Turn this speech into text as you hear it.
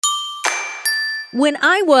When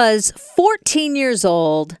I was 14 years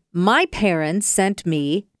old, my parents sent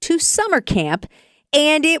me to summer camp,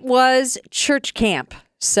 and it was church camp.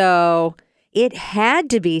 So it had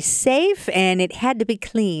to be safe and it had to be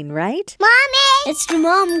clean, right? Mommy! It's the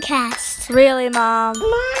Momcast. Really, Mom?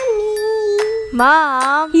 Mommy!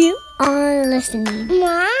 Mom? You are listening.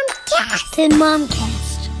 Momcast. The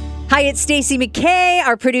Momcast. Hi, it's Stacey McKay,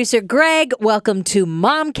 our producer Greg. Welcome to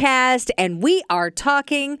Momcast, and we are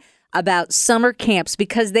talking about summer camps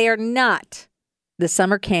because they are not the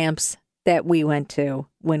summer camps that we went to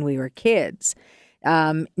when we were kids.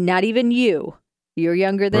 Not even you. You're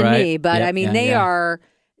younger than me, but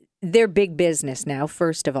they're big business now,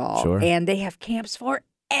 first of all. Sure. And they have camps for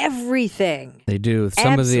everything. They do.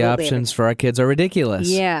 Some of the options for our kids are ridiculous.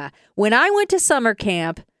 Yeah. When I went to summer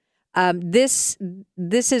camp, this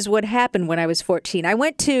is what happened when I was 14. I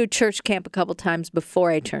went to church camp a couple times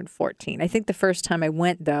before I turned 14. I think the first time I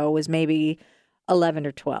went, though, was maybe 11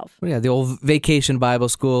 or 12. Well, yeah, the old Vacation Bible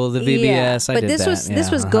School, the VBS. Yeah, I did this that. this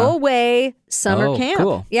was go away summer camp.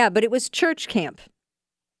 Cool. Yeah, but it was church camp.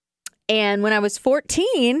 And when I was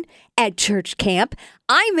 14 at church camp,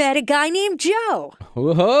 I met a guy named Joe.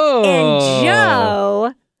 Whoa! And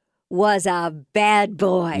Joe was a bad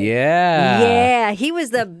boy. Yeah. Yeah, he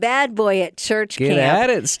was the bad boy at church camp. Get at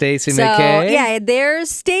it, Stacey So, McKay. yeah, there's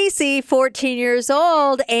Stacy, 14 years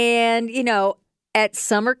old, and, at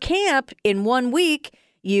summer camp in 1 week,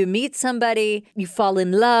 you meet somebody, you fall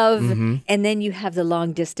in love, and then you have the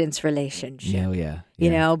long-distance relationship. Oh, yeah.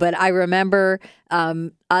 But I remember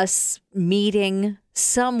us meeting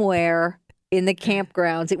somewhere in the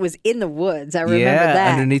campgrounds. It was in the woods. I remember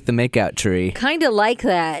that. Underneath the makeout tree. Kind of like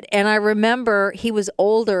that. And I remember he was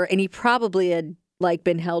older, and he probably had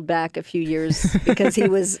been held back a few years because he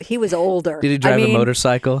was older. Did he drive a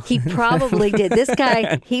motorcycle? He probably did. This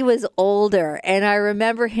guy, he was older, and I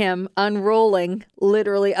remember him unrolling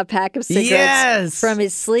literally a pack of cigarettes from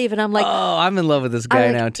his sleeve, and I'm like, oh, I'm in love with this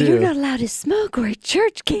guy now too. You're not allowed to smoke. We're at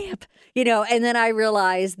church camp, And then I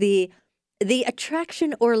realized the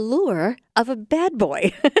attraction or lure of a bad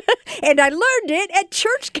boy. And I learned it at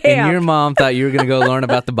church camp. And your mom thought you were going to go learn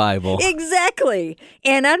about the Bible. Exactly.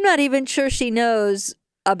 And I'm not even sure she knows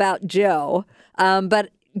about Joe. But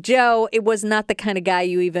Joe, it was not the kind of guy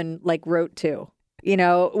you even wrote to,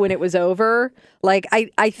 when it was over.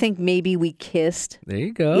 I think maybe we kissed. There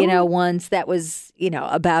you go. Once that was,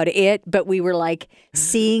 about it. But we were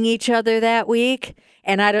seeing each other that week.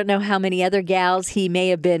 And I don't know how many other gals he may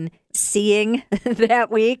have been seeing that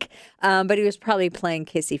week, but he was probably playing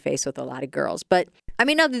kissy face with a lot of girls. But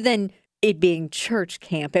other than it being church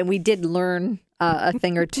camp, and we did learn a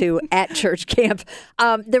thing or two at church camp,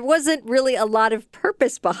 there wasn't really a lot of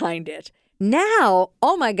purpose behind it. Now,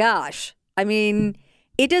 oh my gosh, it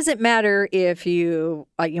doesn't matter if you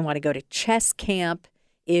want to go to chess camp,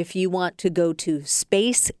 if you want to go to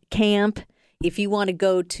space camp, if you want to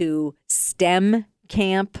go to STEM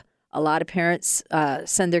camp. A lot of parents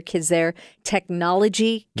send their kids there.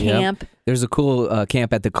 Technology camp. Yep. There's a cool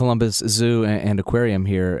camp at the Columbus Zoo and Aquarium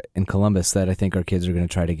here in Columbus that I think our kids are going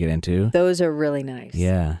to try to get into. Those are really nice.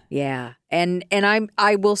 Yeah. Yeah. And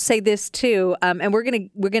I will say this too, and we're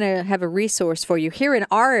gonna have a resource for you here in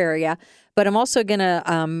our area, but I'm also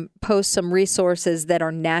gonna post some resources that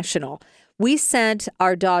are national. We sent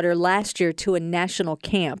our daughter last year to a national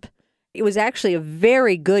camp. It was actually a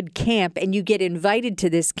very good camp, and you get invited to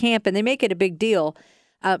this camp, and they make it a big deal.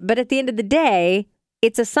 But at the end of the day,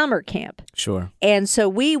 it's a summer camp. Sure. And so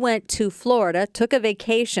we went to Florida, took a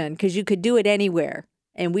vacation, because you could do it anywhere.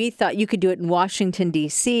 And we thought you could do it in Washington,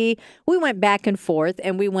 D.C. We went back and forth,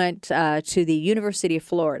 and we went to the University of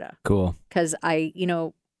Florida. Cool. Because I,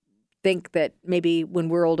 think that maybe when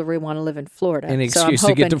we're older, we want to live in Florida. An excuse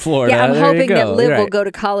to get to Florida. Yeah, I'm there hoping that Liv right. will go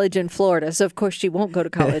to college in Florida. So, of course, she won't go to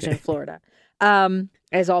college in Florida,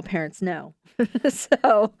 as all parents know.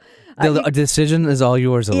 So the decision is all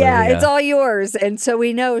yours, Olivia. Yeah, it's all yours. And so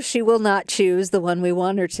we know she will not choose the one we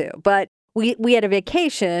want her to. But we had a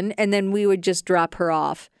vacation, and then we would just drop her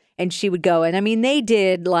off, and she would go. And, they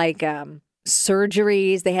did,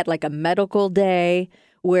 surgeries. They had, a medical day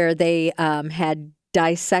where they had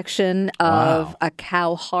dissection of a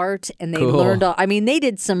cow heart, and they learned all. They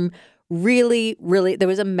did some really, really. There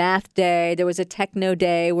was a math day. There was a techno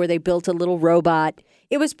day where they built a little robot.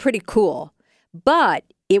 It was pretty cool, but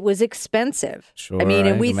it was expensive. Sure,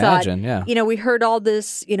 and we imagine, thought, we heard all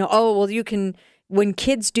this. You can. When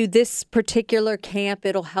kids do this particular camp,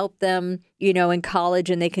 it'll help them, in college,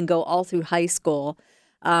 and they can go all through high school.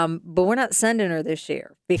 But we're not sending her this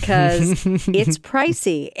year because it's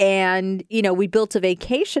pricey. And, we built a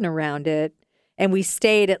vacation around it, and we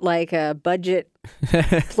stayed at a budget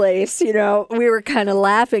place. We were kind of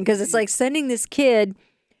laughing because it's like sending this kid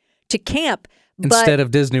to camp. Instead of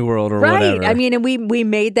Disney World or right. whatever. I mean, and we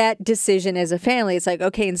made that decision as a family. It's like,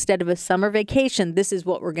 okay, instead of a summer vacation, this is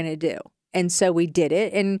what we're going to do. And so we did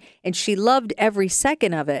it, and she loved every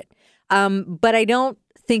second of it. But I don't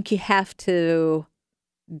think you have to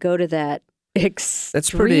go to that extreme. That's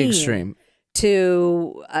pretty extreme.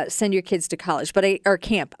 To send your kids to college, or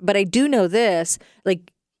camp. But I do know this,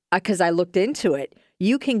 like, because I looked into it.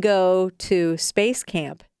 You can go to space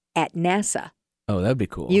camp at NASA. Oh, that'd be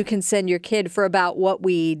cool. You can send your kid for about what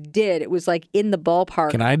we did. It was like in the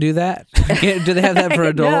ballpark. Can I do that? Do they have that for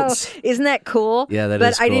adults? Isn't that cool? Yeah, that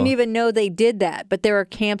is cool. But I didn't even know they did that. But there are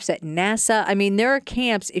camps at NASA. I mean, there are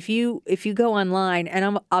camps if you go online,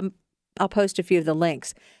 and I'll post a few of the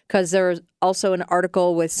links because there's also an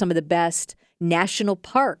article with some of the best national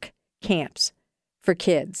park camps for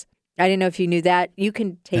kids. I didn't know if you knew that. You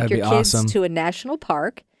can take your kids to a national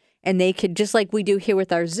park, and they could, just like we do here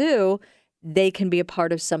with our zoo, they can be a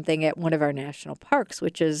part of something at one of our national parks,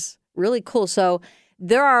 which is really cool. So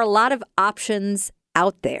there are a lot of options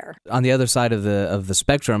out there. On the other side of the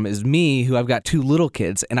spectrum is me, who I've got 2 little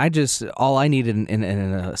kids, and all I need in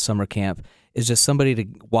a summer camp is just somebody to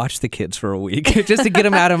watch the kids for a week, just to get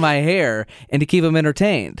them out of my hair and to keep them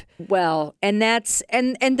entertained. Well, and that's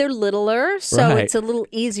and they're littler, so It's a little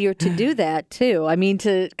easier to do that too. I mean,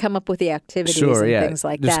 to come up with the activities and things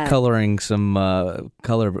like just that. Coloring some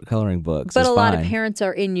coloring books. But a lot of parents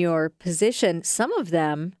are in your position. Some of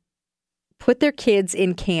them put their kids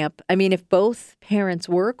in camp. I mean, if both parents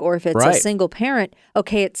work or if it's a single parent,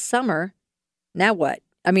 okay, it's summer. Now what?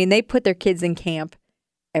 I mean, they put their kids in camp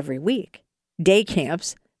every week. Day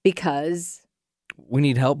camps, because we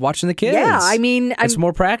need help watching the kids. Yeah, I mean, it's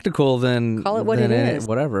more practical than call it what it is.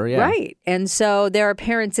 Whatever, yeah. Right, and so there are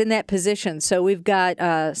parents in that position. So we've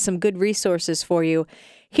got some good resources for you.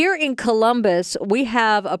 Here in Columbus, we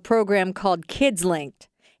have a program called Kids Linked,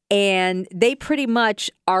 and they pretty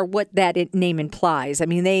much are what that name implies. I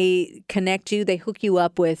mean, they connect you, they hook you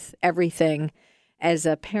up with everything as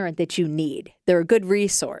a parent that you need. They're a good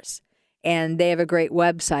resource. And they have a great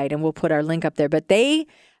website, and we'll put our link up there. But they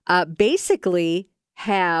basically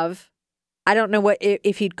have, I don't know what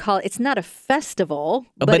if you'd call it, it's not a festival.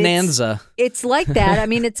 A bonanza. It's like that. I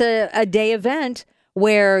mean, it's a day event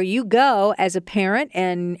where you go as a parent,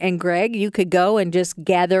 and Greg, you could go and just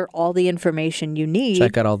gather all the information you need.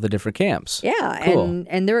 Check out all the different camps. Yeah, cool.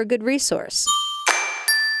 and they're a good resource.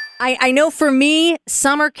 I know for me,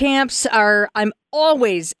 summer camps I'm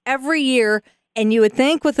always, every year. And you would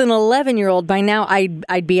think with an 11-year-old by now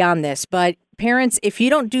I'd be on this. But parents, if you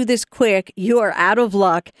don't do this quick, you are out of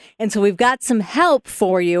luck. And so we've got some help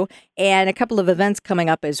for you and a couple of events coming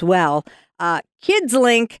up as well. Kids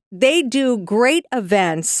Link, they do great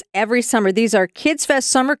events every summer. These are Kids Fest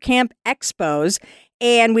Summer Camp Expos.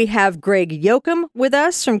 And we have Greg Yoakum with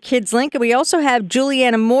us from Kids Link. And we also have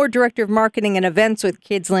Juliana Moore, Director of Marketing and Events with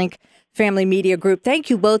Kids Link Family Media Group. Thank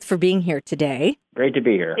you both for being here today. Great to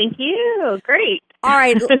be here. Thank you. Great. All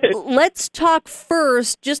right. Let's talk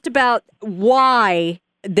first just about why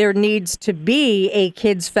there needs to be a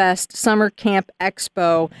Kids Fest Summer Camp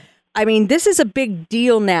Expo. I mean, this is a big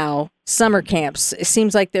deal now, summer camps. It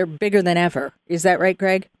seems like they're bigger than ever. Is that right,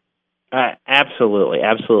 Greg? Absolutely.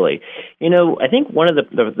 You know, I think one of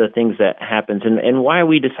the things that happens and why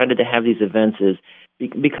we decided to have these events is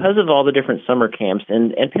because of all the different summer camps,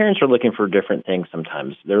 and parents are looking for different things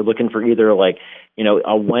sometimes. They're looking for either a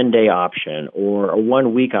one-day option or a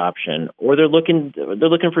one-week option, or they're looking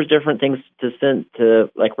for different things to send to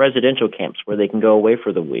like residential camps where they can go away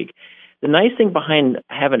for the week. The nice thing behind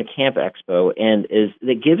having a camp expo is that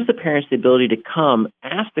it gives the parents the ability to come,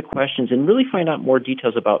 ask the questions, and really find out more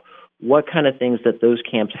details about what kind of things that those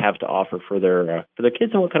camps have to offer for their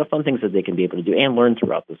kids and what kind of fun things that they can be able to do and learn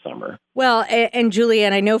throughout the summer. Well, and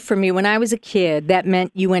Julianne, I know for me, when I was a kid, that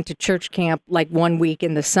meant you went to church camp like 1 week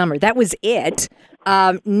in the summer. That was it.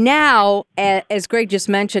 Now, as Greg just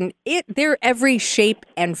mentioned, they're every shape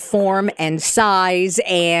and form and size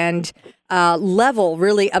and level,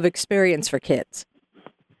 really, of experience for kids.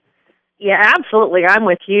 Yeah, absolutely. I'm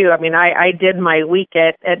with you. I mean, I did my week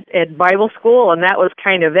at Bible school, and that was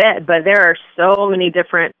kind of it. But there are so many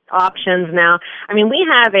different options now. I mean, we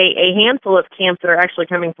have a handful of camps that are actually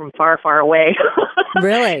coming from far, far away.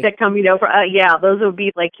 Really? That come, those would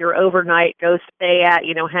be like your overnight, go stay at,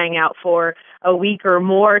 hang out for a week or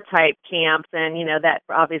more type camps. And, that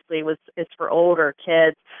obviously is for older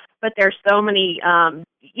kids. But there's so many, anywhere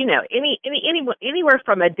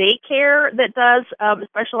from a daycare that does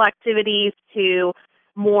special activities to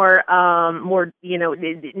more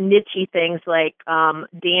niche-y things like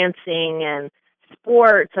dancing and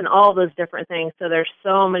sports and all those different things. So there's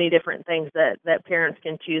so many different things that parents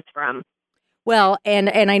can choose from. Well, and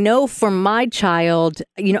I know for my child,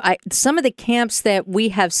 some of the camps that we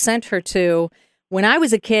have sent her to, when I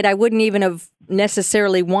was a kid, I wouldn't even have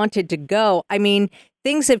necessarily wanted to go. I mean,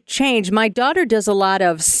 things have changed. My daughter does a lot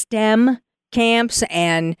of STEM camps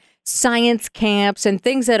and science camps and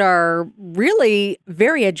things that are really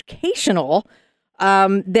very educational,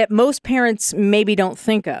 that most parents maybe don't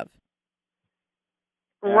think of.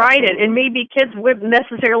 Right, and maybe kids wouldn't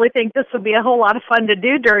necessarily think this would be a whole lot of fun to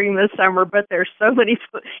do during the summer, but there's so many,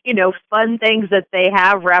 fun things that they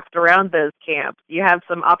have wrapped around those camps. You have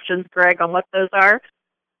some options, Greg, on what those are?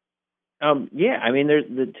 Yeah, I mean, there's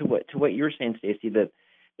to what you were saying, Stacy, that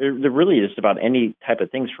they're really just about any type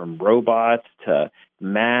of things, from robots to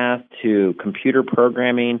math to computer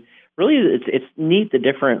programming. Really, it's neat, the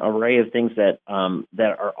different array of things that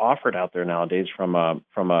are offered out there nowadays from a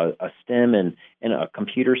STEM and a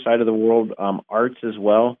computer side of the world, arts as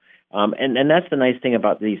well. And that's the nice thing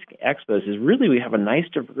about these expos, is really we have a nice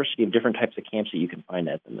diversity of different types of camps that you can find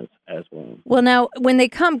at them as well. Well, now, when they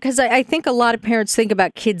come, because I think a lot of parents think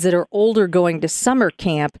about kids that are older going to summer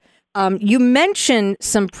camp. You mentioned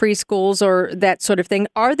some preschools or that sort of thing.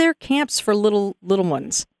 Are there camps for little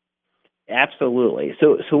ones? Absolutely.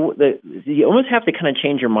 So you almost have to kind of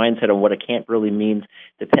change your mindset on what a camp really means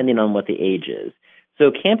depending on what the age is.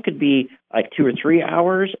 So camp could be like 2 or 3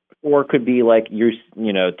 hours, or it could be like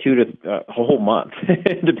a whole month,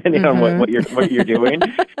 depending on what you're doing.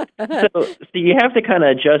 So you have to kind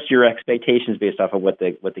of adjust your expectations based off of what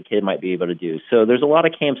the kid might be able to do. So there's a lot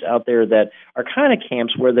of camps out there that are kind of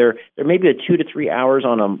camps where they're maybe a 2 to 3 hours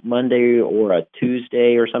on a Monday or a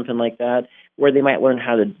Tuesday or something like that, where they might learn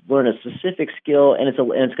how to learn a specific skill, and it's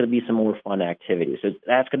going to be some more fun activities. So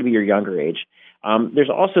that's going to be your younger age. There's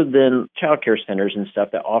also then child care centers and stuff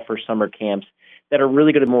that offer summer camps that are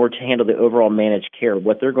really going to handle the overall managed care.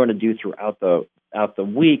 What they're going to do throughout the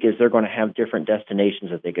week is they're going to have different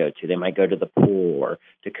destinations that they go to. They might go to the pool or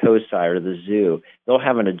to COSI or to the zoo. They'll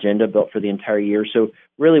have an agenda built for the entire year. So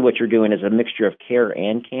really what you're doing is a mixture of care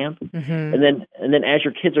and camp. Mm-hmm. And then as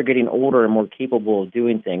your kids are getting older and more capable of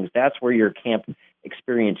doing things, that's where your camp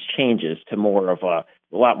experience changes to more of a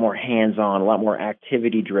lot more hands-on, a lot more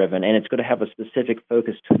activity-driven, and it's going to have a specific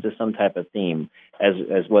focus to some type of theme,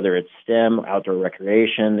 as whether it's STEM, outdoor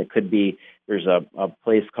recreation. It could be, there's a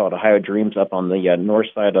place called Ohio Dreams up on the north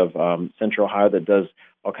side of Central Ohio that does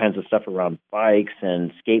all kinds of stuff around bikes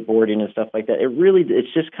and skateboarding and stuff like that.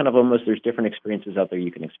 It's just kind of almost, there's different experiences out there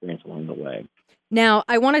you can experience along the way. Now,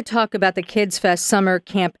 I want to talk about the Kids Fest Summer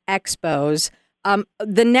Camp Expos.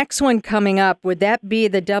 The next one coming up, would that be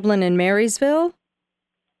the Dublin and Marysville?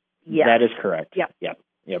 Yes. That is correct. Yep.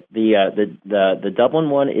 The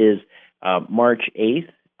Dublin one is March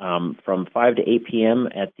 8th from 5 to 8 p.m.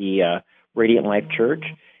 at the Radiant Life Church.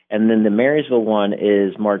 And then the Marysville one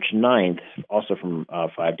is March 9th, also from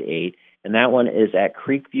 5 to 8. And that one is at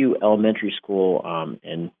Creekview Elementary School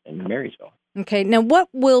in Marysville. Okay. Now, what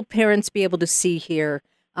will parents be able to see here?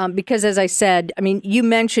 Because as I said, I mean, you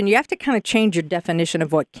mentioned you have to kind of change your definition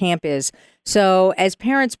of what camp is. So as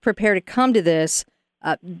parents prepare to come to this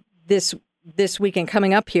weekend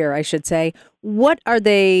coming up here, I should say, what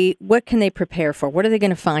can they prepare for? What are they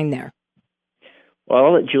going to find there? Well,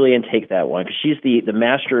 I'll let Julianne take that one, because she's the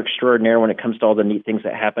master extraordinaire when it comes to all the neat things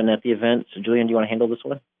that happen at the event. So Julianne, do you want to handle this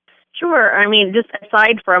one? Sure. I mean, just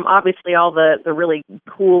aside from obviously all the really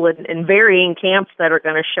cool and varying camps that are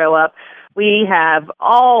going to show up, we have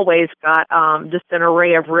always got just an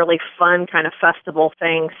array of really fun kind of festival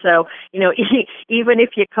things. So, even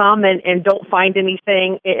if you come and don't find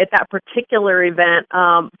anything at that particular event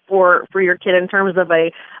for your kid in terms of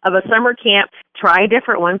a summer camp, try a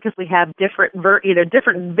different one, because we have different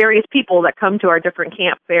various people that come to our different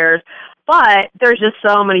camp fairs. But there's just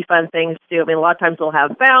so many fun things to do. I mean, a lot of times we'll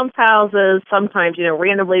have bounce houses. Sometimes,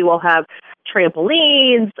 randomly we'll have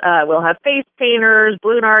trampolines. We'll have face painters,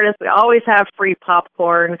 balloon artists. We always have free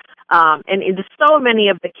popcorn. And just so many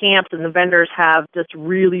of the camps and the vendors have just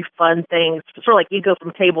really fun things. Sort of like you go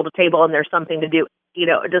from table to table and there's something to do,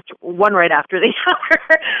 just one right after the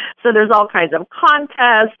other. So there's all kinds of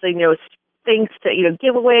contests, things to,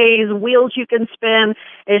 giveaways, wheels you can spin.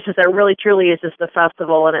 It's just really truly is just a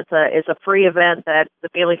festival, and it's a free event that the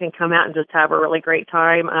family can come out and just have a really great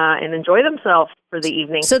time and enjoy themselves for the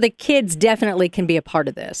evening. So the kids definitely can be a part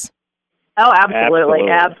of this. Oh,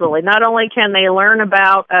 absolutely. Not only can they learn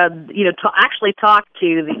about, actually talk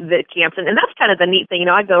to the camps, and that's kind of the neat thing.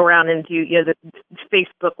 I go around and do, the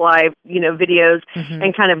Facebook Live, videos,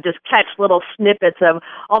 and kind of just catch little snippets of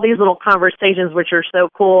all these little conversations, which are so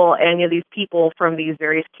cool. And these people from these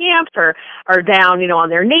various camps are down, on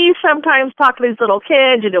their knees sometimes talking to these little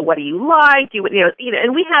kids. What do you like?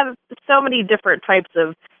 And we have so many different types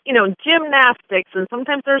of gymnastics, and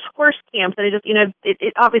sometimes there's horse camps, and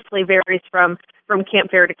it obviously varies from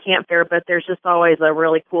camp fair to camp fair, but there's just always a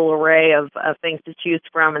really cool array of things to choose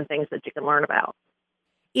from and things that you can learn about.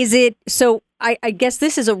 Is it, so I guess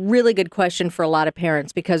this is a really good question for a lot of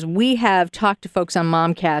parents, because we have talked to folks on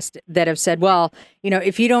Momcast that have said, well,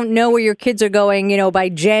 if you don't know where your kids are going, by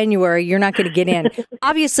January, you're not going to get in.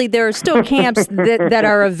 Obviously, there are still camps that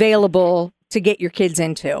are available to get your kids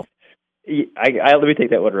into. Let me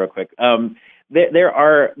take that one real quick. There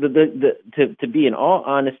are to be in all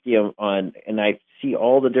honesty on, and I see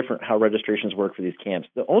all the different how registrations work for these camps.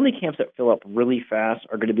 The only camps that fill up really fast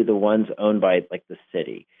are going to be the ones owned by like the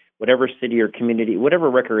city, whatever city or community, whatever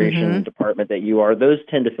recreation department that you are. Those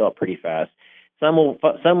tend to fill up pretty fast. Some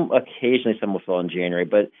occasionally will fill in January,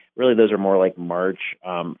 but really those are more like March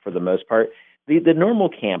for the most part. The normal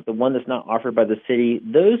camp, the one that's not offered by the city,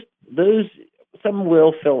 those. Some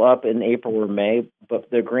will fill up in April or May, but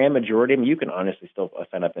the grand majority of them, you can honestly still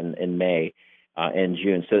sign up in May and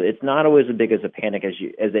June. So it's not always as big as a panic as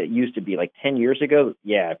it used to be. Like 10 years ago,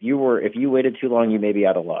 yeah, if you waited too long, you may be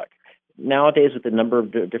out of luck. Nowadays, with the number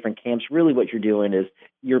of different camps, really what you're doing is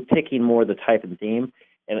you're picking more the type and theme.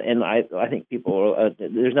 And I think people,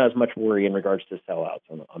 there's not as much worry in regards to sellouts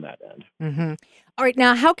on that end. Mm-hmm. All right.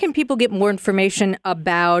 Now, how can people get more information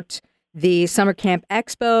about the Summer Camp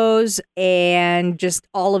Expos and just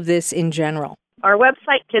all of this in general? Our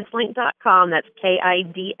website, kidslink.com, that's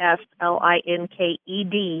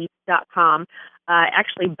KIDSLINKED.com.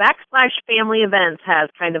 Actually, /family events has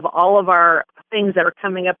kind of all of our things that are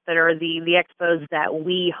coming up that are the expos that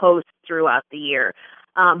we host throughout the year.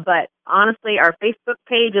 But honestly, our Facebook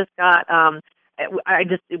page has got,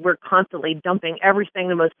 we're constantly dumping everything,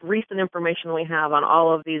 the most recent information we have on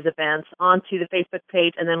all of these events onto the Facebook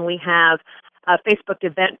page, and then we have a Facebook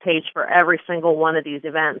event page for every single one of these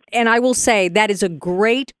events. And I will say that is a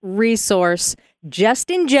great resource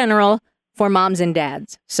just in general for moms and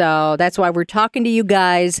dads. So that's why we're talking to you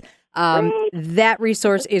guys. That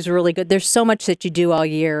resource is really good. There's so much that you do all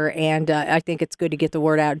year, and I think it's good to get the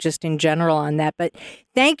word out just in general on that. But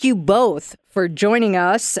thank you both for joining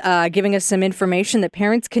us, giving us some information that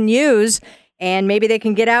parents can use, and maybe they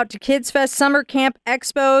can get out to Kids Fest Summer Camp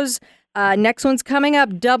Expos. Next one's coming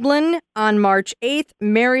up, Dublin on March 8th,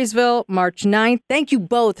 Marysville March 9th. Thank you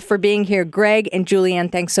both for being here. Greg and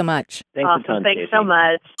Julianne, thanks so much. Thanks awesome. a ton, Thanks Stacey. so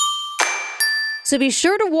much. So be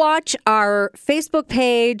sure to watch our Facebook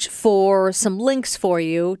page for some links for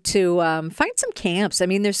you to find some camps. I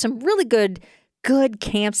mean, there's some really good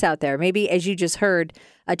camps out there. Maybe, as you just heard,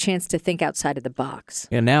 a chance to think outside of the box.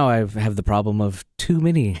 Yeah, now I have the problem of too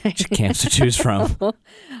many camps to choose from.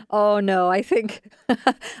 Oh, no. I think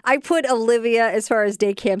I put Olivia, as far as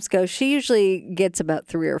day camps go, she usually gets about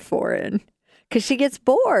 3 or 4 in because she gets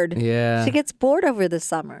bored. Yeah. She gets bored over the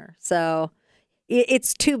summer. So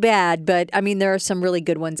it's too bad, but I mean, there are some really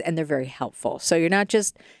good ones and they're very helpful. So you're not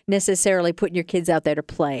just necessarily putting your kids out there to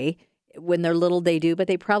play. When they're little, they do, but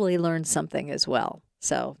they probably learn something as well.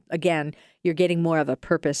 So again, you're getting more of a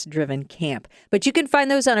purpose-driven camp. But you can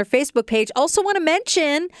find those on our Facebook page. Also want to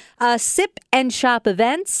mention Sip and Shop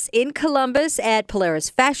events in Columbus at Polaris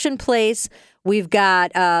Fashion Place. We've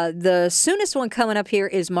got the soonest one coming up here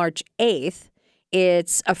is March 8th.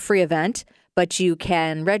 It's a free event, but you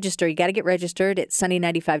can register. You got to get registered at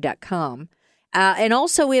sunny95.com. And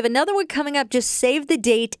also, we have another one coming up. Just save the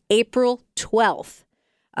date, April 12th.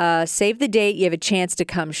 Save the date. You have a chance to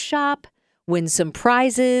come shop, win some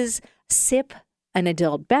prizes, sip an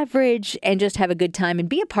adult beverage, and just have a good time and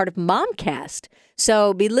be a part of Momcast.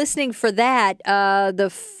 So be listening for that the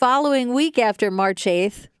following week after March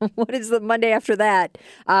 8th. What is the Monday after that?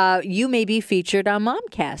 You may be featured on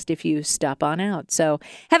Momcast if you stop on out. So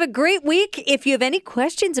have a great week. If you have any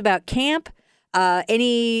questions about camp,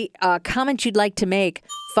 any comments you'd like to make,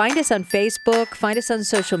 find us on Facebook, find us on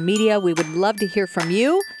social media. We would love to hear from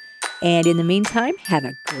you. And in the meantime, have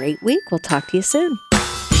a great week. We'll talk to you soon.